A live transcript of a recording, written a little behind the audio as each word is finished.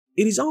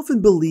It is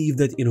often believed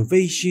that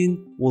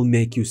innovation will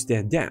make you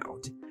stand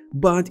out,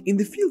 but in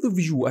the field of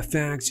visual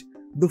effects,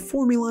 the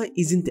formula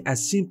isn't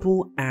as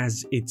simple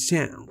as it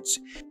sounds,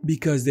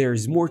 because there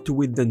is more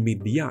to it than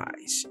meet the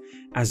eyes.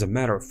 As a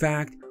matter of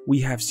fact, we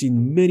have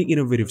seen many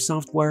innovative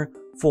software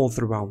fall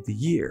throughout the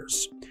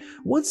years.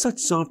 One such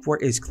software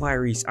is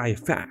Clarisse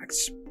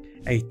VFX,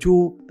 a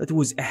tool that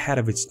was ahead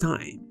of its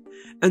time,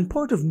 and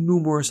part of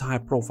numerous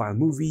high-profile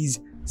movies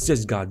such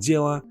as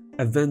Godzilla,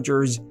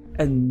 Avengers,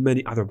 and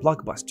many other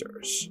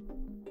blockbusters.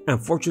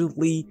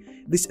 Unfortunately,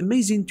 this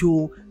amazing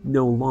tool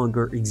no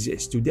longer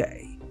exists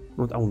today.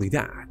 Not only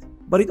that,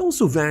 but it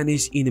also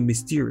vanished in a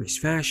mysterious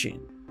fashion.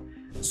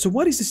 So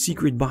what is the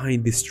secret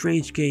behind this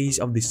strange case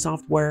of this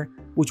software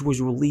which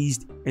was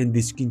released and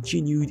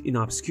discontinued in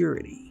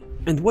obscurity?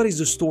 And what is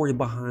the story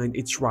behind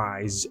its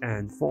rise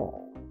and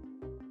fall?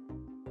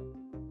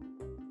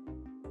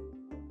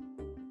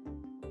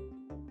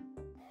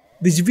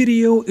 This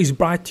video is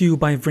brought to you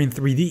by VRIN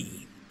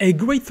 3D, a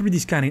great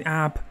 3D scanning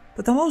app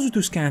that allows you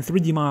to scan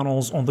 3D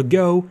models on the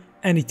go,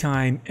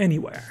 anytime,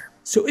 anywhere.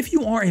 So if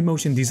you are a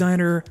motion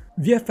designer,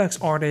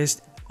 VFX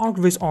artist,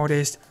 ArchViz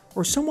artist,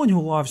 or someone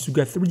who loves to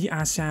get 3D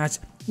assets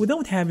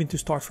without having to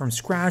start from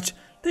scratch,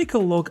 take a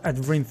look at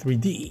VRIN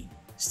 3D.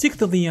 Stick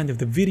to the end of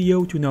the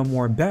video to know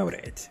more about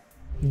it.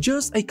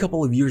 Just a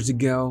couple of years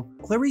ago,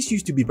 Clarisse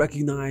used to be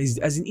recognized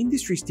as an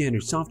industry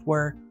standard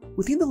software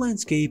within the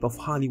landscape of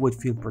Hollywood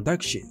film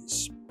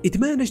productions. It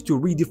managed to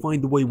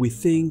redefine the way we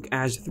think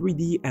as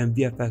 3D and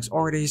VFX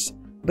artists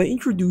by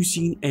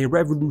introducing a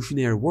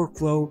revolutionary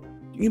workflow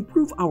to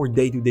improve our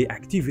day-to-day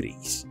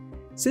activities,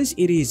 since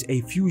it is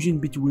a fusion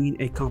between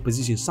a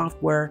composition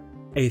software,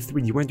 a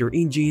 3D render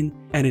engine,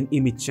 and an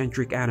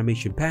image-centric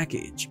animation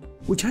package,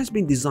 which has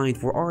been designed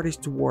for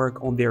artists to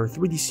work on their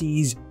 3D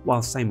scenes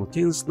while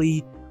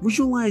simultaneously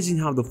visualizing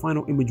how the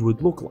final image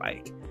would look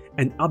like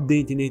and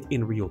updating it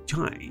in real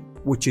time,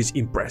 which is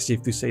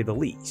impressive to say the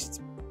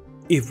least.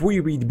 If we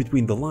read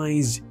between the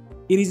lines,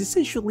 it is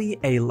essentially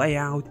a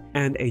layout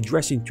and a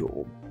dressing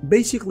tool.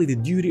 Basically, the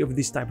duty of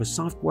this type of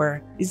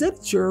software is that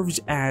it serves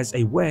as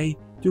a way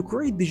to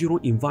create digital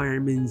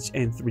environments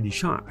and 3D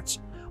shots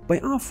by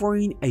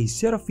offering a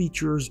set of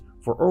features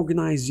for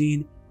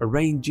organizing,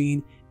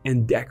 arranging,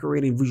 and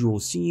decorating visual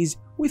scenes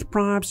with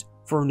props,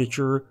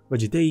 furniture,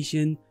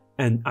 vegetation,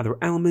 and other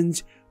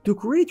elements to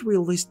create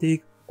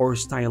realistic or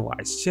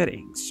stylized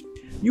settings.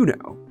 You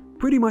know,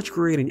 pretty much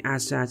creating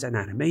assets and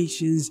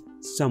animations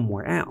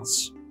somewhere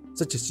else,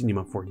 such as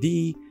Cinema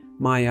 4D,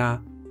 Maya,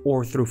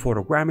 or through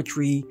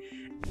photogrammetry,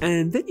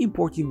 and then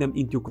importing them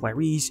into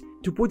Clarisse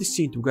to put the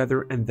scene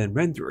together and then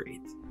render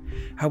it.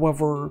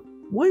 However,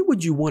 why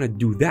would you want to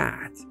do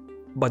that?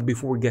 But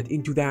before we get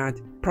into that,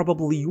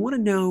 probably you want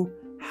to know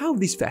how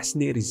this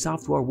fascinating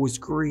software was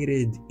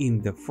created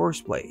in the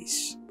first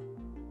place.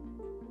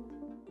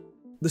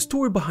 The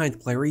story behind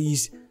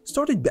Clarisse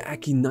started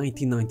back in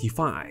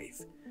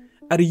 1995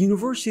 at a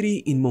university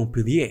in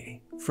Montpellier,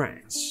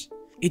 France.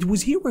 It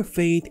was here where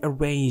fate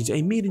arranged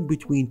a meeting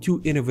between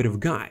two innovative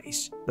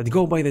guys that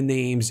go by the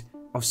names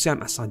of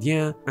Sam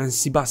Assadian and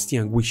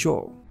Sébastien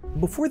Guichot,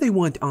 before they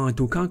went on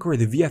to conquer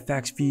the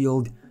VFX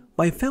field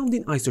by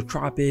founding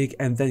Isotropic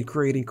and then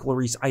creating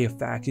Clarisse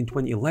VFX in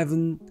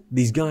 2011.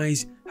 These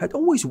guys had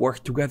always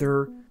worked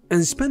together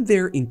and spent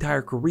their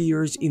entire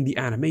careers in the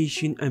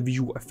animation and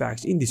visual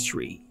effects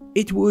industry.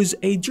 It was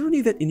a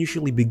journey that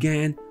initially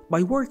began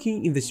by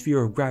working in the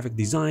sphere of graphic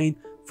design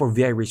for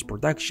various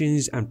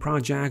productions and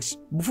projects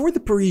before the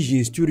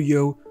Parisian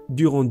studio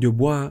Durand de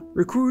Bois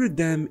recruited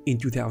them in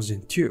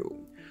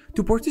 2002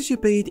 to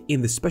participate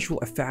in the special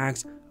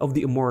effects of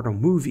the Immortal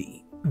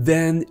movie.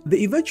 Then they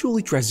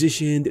eventually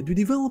transitioned to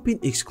developing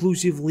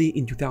exclusively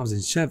in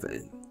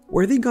 2007,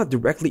 where they got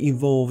directly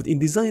involved in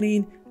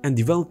designing and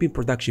developing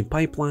production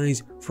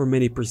pipelines for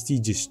many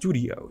prestigious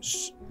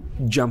studios.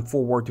 Jump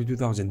forward to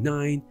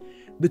 2009,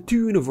 the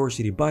two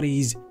university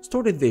buddies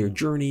started their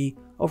journey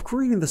of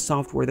creating the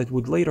software that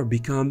would later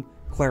become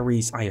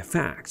Clarisse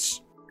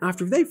VFX,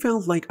 after they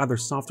felt like other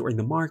software in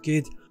the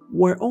market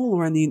were all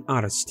running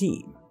out of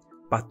steam.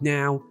 But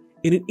now,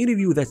 in an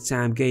interview that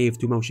Sam gave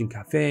to Motion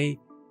Cafe,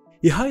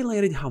 he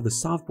highlighted how the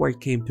software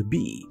came to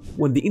be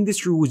when the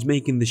industry was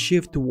making the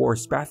shift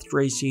towards path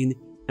tracing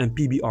and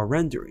PBR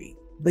rendering.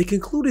 They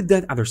concluded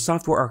that other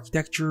software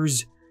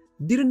architectures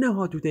didn't know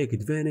how to take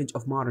advantage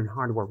of modern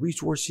hardware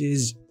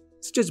resources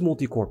such as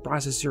multi-core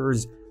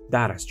processors,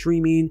 data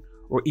streaming,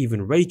 or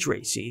even ray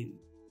tracing.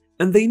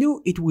 And they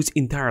knew it was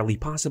entirely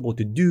possible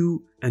to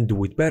do and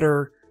do it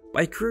better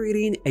by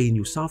creating a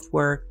new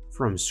software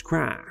from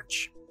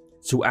scratch.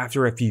 So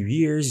after a few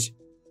years,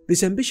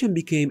 this ambition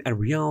became a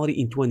reality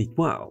in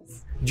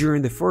 2012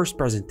 during the first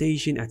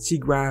presentation at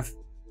SIGGRAPH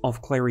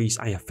of Clarisse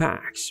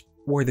VFX,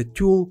 where the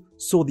tool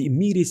saw the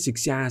immediate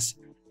success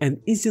and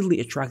instantly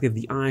attracted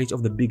the eyes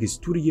of the biggest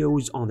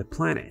studios on the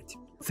planet,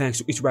 thanks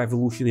to its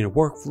revolutionary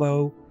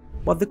workflow.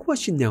 But the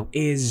question now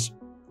is,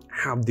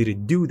 how did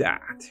it do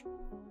that?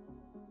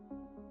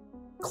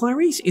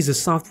 Clarisse is a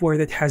software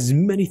that has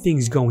many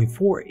things going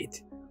for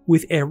it,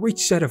 with a rich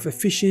set of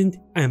efficient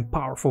and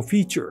powerful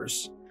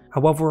features,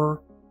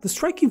 However, the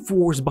striking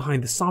force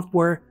behind the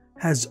software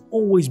has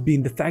always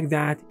been the fact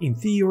that, in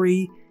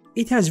theory,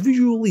 it has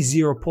visually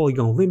zero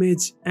polygon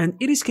limits and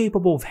it is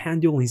capable of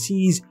handling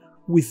scenes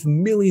with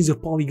millions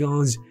of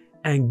polygons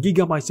and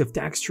gigabytes of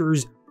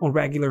textures on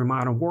regular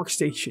modern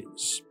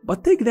workstations.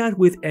 But take that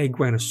with a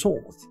grain of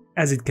salt,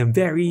 as it can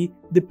vary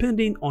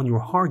depending on your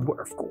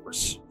hardware, of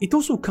course. It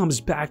also comes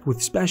packed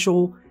with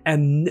special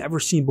and never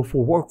seen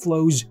before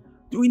workflows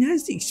to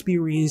enhance the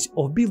experience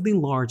of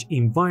building large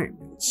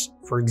environments.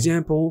 For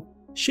example,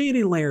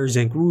 shading layers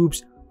and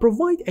groups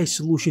provide a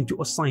solution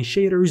to assign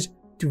shaders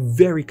to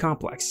very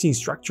complex scene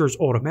structures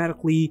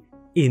automatically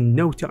in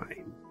no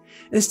time,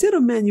 instead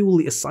of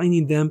manually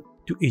assigning them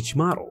to each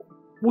model,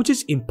 which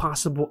is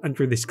impossible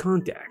under this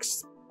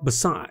context.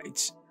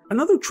 Besides,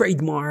 another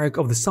trademark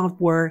of the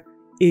software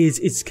is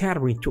its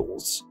scattering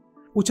tools,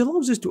 which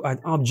allows us to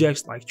add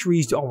objects like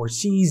trees to our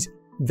scenes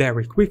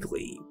very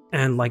quickly.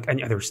 And like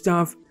any other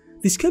stuff,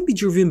 this can be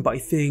driven by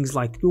things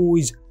like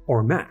noise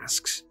or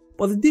masks.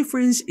 But the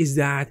difference is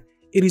that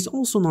it is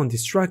also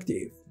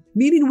non-destructive,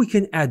 meaning we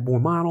can add more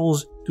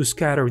models to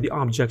scatter the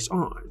objects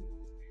on,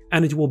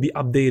 and it will be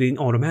updating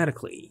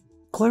automatically.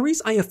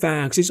 Clarisse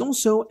VFX is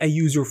also a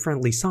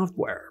user-friendly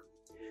software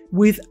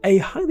with a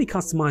highly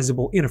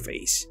customizable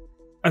interface,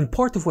 and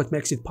part of what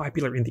makes it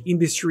popular in the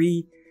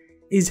industry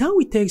is how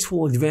it takes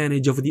full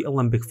advantage of the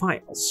Alembic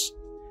files,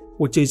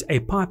 which is a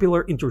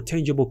popular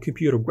interchangeable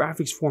computer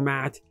graphics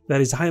format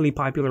that is highly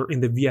popular in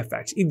the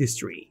VFX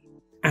industry.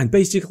 And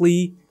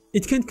basically,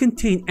 it can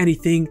contain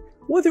anything,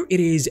 whether it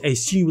is a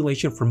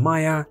simulation from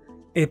Maya,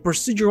 a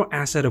procedural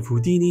asset of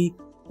Houdini,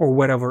 or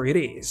whatever it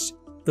is.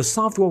 The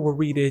software will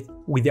read it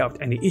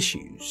without any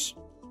issues.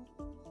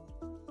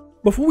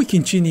 Before we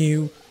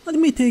continue, let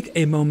me take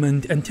a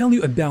moment and tell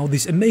you about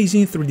this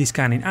amazing 3D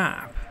scanning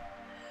app.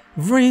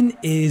 VRIN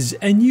is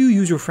a new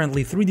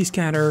user-friendly 3D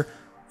scanner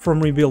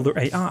from Rebuilder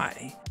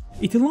AI.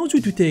 It allows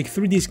you to take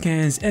 3D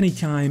scans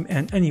anytime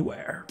and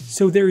anywhere,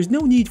 so there is no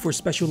need for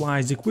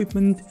specialized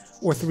equipment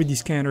or 3D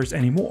scanners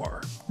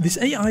anymore. This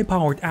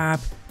AI-powered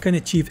app can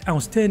achieve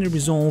outstanding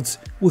results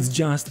with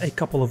just a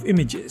couple of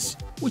images,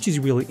 which is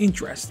really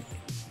interesting.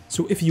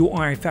 So if you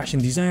are a fashion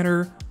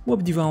designer,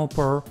 web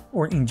developer,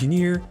 or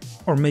engineer,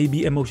 or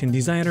maybe a motion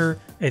designer,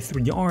 a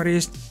 3D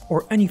artist,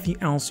 or anything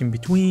else in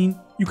between,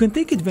 you can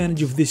take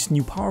advantage of this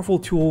new powerful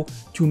tool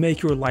to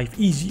make your life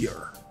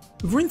easier.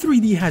 VRIN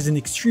 3D has an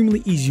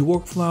extremely easy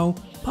workflow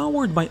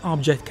powered by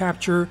object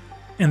capture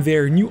and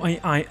their new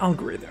AI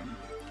algorithm,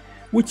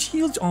 which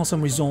yields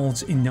awesome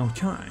results in no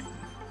time.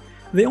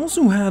 They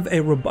also have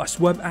a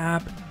robust web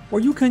app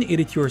where you can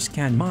edit your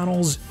scanned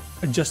models,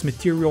 adjust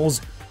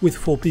materials with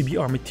full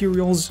PBR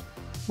materials,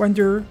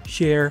 render,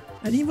 share,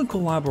 and even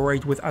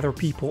collaborate with other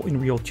people in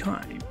real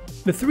time.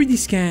 The 3D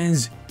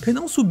scans can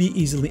also be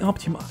easily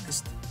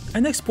optimized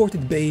and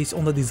exported based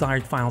on the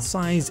desired file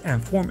size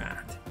and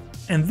format.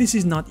 And this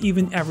is not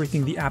even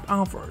everything the app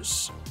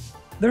offers.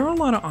 There are a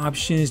lot of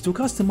options to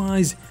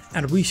customize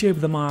and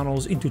reshape the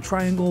models into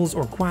triangles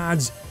or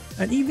quads,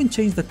 and even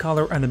change the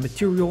color and the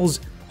materials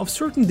of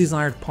certain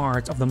desired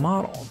parts of the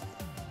model.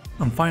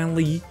 And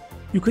finally,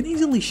 you can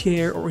easily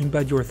share or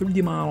embed your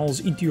 3D models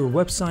into your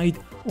website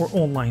or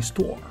online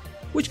store,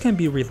 which can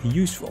be really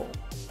useful.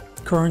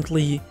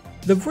 Currently,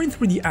 the VRIN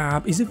 3D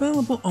app is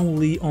available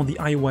only on the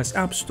iOS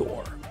App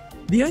Store.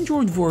 The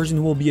Android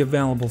version will be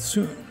available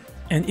soon,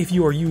 and if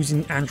you are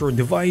using an Android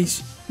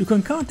device, you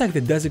can contact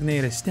the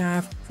designated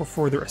staff for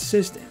further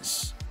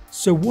assistance.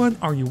 So what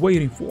are you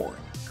waiting for?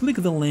 Click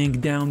the link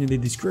down in the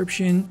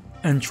description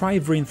and try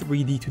VRIN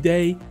 3D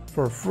today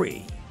for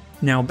free.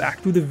 Now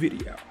back to the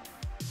video.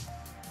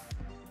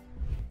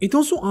 It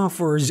also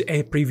offers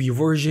a preview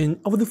version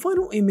of the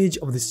final image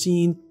of the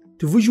scene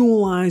to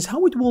visualize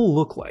how it will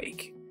look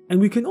like,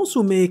 and we can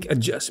also make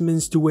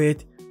adjustments to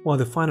it while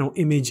the final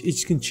image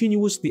is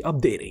continuously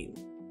updating.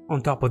 On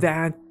top of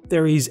that,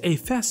 there is a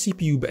fast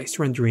CPU-based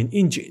rendering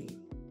engine.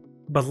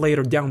 But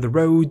later down the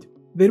road,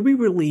 they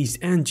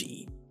re-released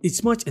Angie,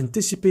 its much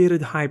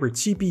anticipated hybrid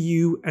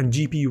CPU and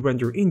GPU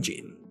render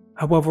engine.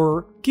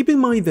 However, keep in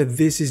mind that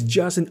this is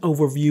just an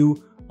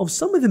overview of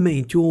some of the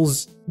main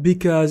tools,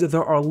 because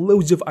there are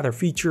loads of other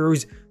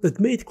features that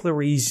made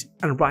Clarisse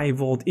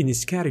unrivaled in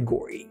this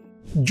category.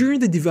 During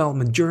the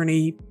development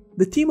journey,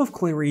 the team of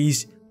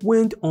Clarisse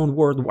went on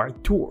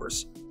worldwide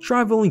tours,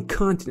 traveling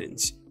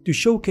continents to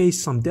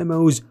showcase some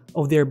demos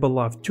of their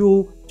beloved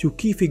tool to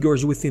key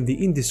figures within the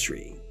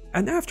industry.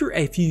 And after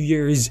a few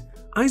years,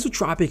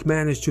 Isotropic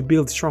managed to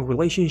build strong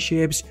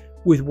relationships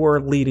with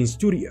world-leading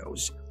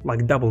studios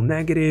like Double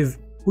Negative,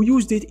 who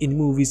used it in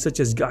movies such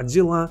as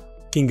Godzilla,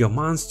 King of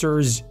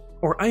Monsters,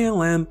 or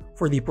ILM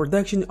for the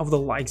production of the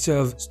likes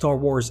of Star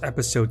Wars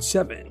Episode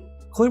 7.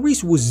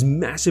 Clarisse was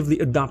massively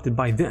adopted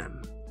by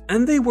them,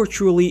 and they were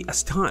truly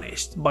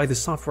astonished by the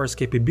software's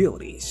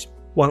capabilities,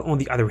 while on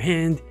the other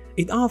hand,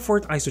 it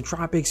offered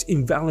Isotropic's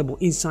invaluable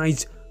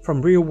insights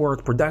from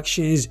real-world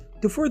productions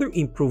to further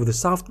improve the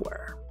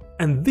software.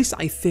 And this,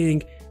 I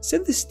think,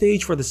 set the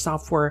stage for the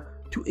software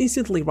to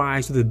instantly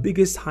rise to the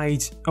biggest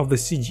heights of the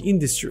CG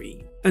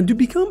industry. and to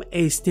become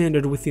a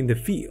standard within the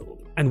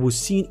field, and was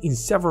seen in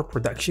several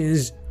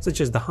productions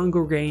such as The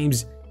Hunger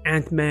Games,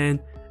 Ant-Man,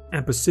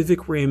 and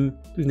Pacific Rim,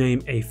 to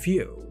name a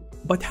few.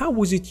 But how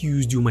was it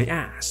used, you may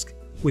ask?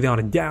 Without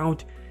a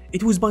doubt,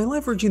 it was by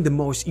leveraging the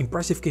most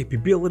impressive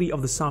capability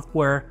of the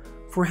software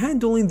for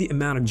handling the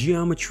amount of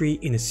geometry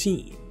in a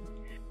scene,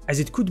 as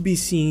it could be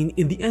seen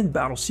in the end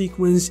battle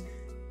sequence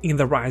in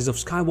The Rise of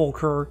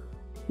Skywalker,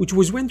 which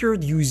was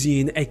rendered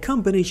using a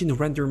combination of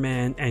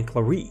RenderMan and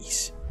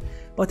Clarisse.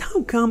 But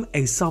how come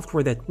a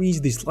software that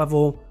reached this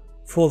level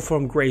fall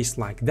from grace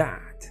like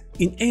that?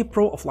 In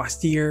April of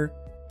last year,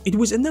 it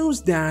was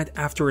announced that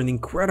after an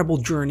incredible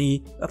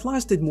journey that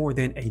lasted more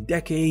than a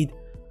decade,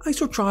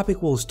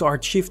 Isotropic will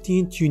start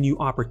shifting to new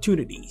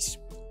opportunities,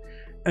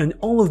 and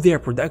all of their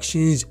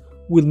productions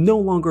will no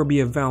longer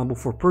be available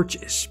for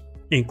purchase,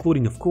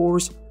 including of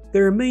course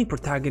their main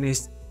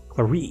protagonist,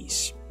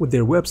 Clarisse, with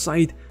their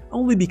website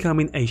only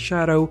becoming a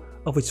shadow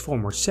of its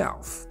former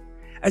self,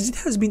 as it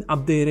has been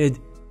updated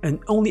and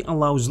only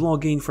allows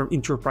login from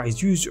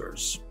enterprise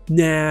users.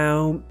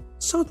 Now,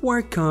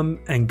 software come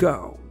and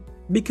go,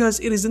 because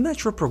it is a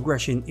natural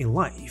progression in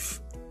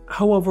life.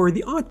 However,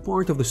 the odd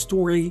part of the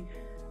story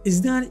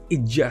is that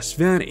it just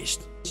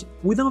vanished,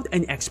 without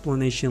any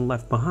explanation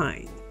left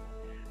behind,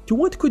 to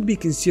what could be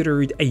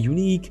considered a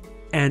unique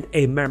and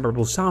a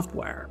memorable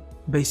software.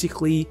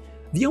 Basically,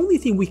 the only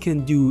thing we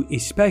can do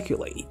is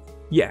speculate.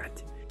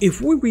 Yet,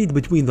 if we read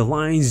between the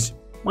lines,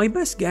 my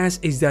best guess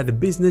is that the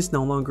business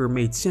no longer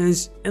made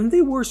sense and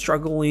they were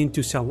struggling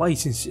to sell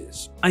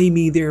licenses. I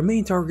mean, their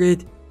main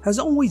target has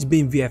always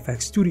been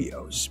VFX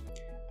studios,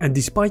 and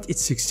despite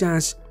its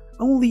success,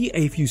 only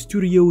a few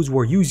studios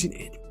were using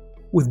it,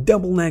 with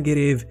Double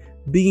Negative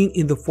being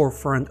in the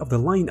forefront of the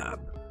lineup,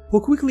 who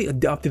quickly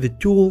adopted the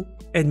tool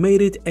and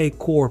made it a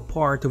core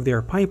part of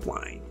their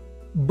pipeline.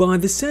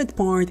 But the sad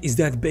part is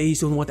that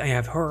based on what I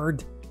have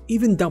heard,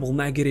 even Double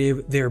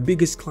Negative, their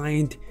biggest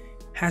client,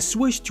 has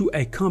switched to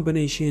a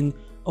combination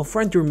of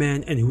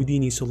RenderMan and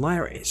Houdini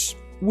Solaris,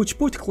 which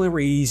put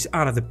Clarisse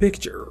out of the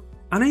picture,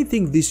 and I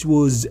think this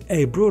was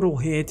a brutal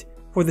hit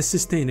for the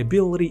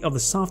sustainability of the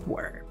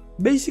software.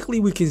 Basically,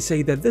 we can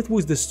say that that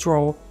was the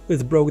straw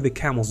that broke the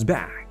camel's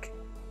back.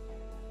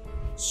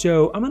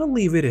 So I'm gonna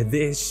leave it at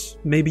this.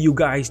 Maybe you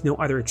guys know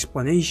other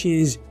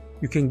explanations,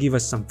 you can give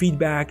us some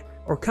feedback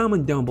or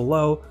comment down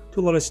below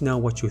to let us know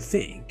what you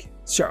think.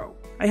 So,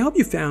 I hope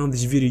you found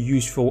this video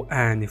useful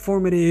and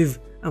informative,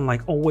 and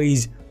like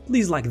always,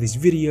 please like this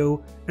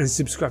video and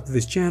subscribe to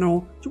this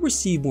channel to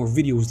receive more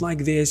videos like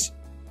this.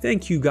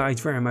 Thank you guys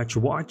very much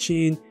for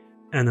watching,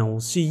 and I will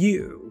see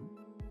you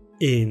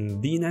in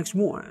the next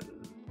one.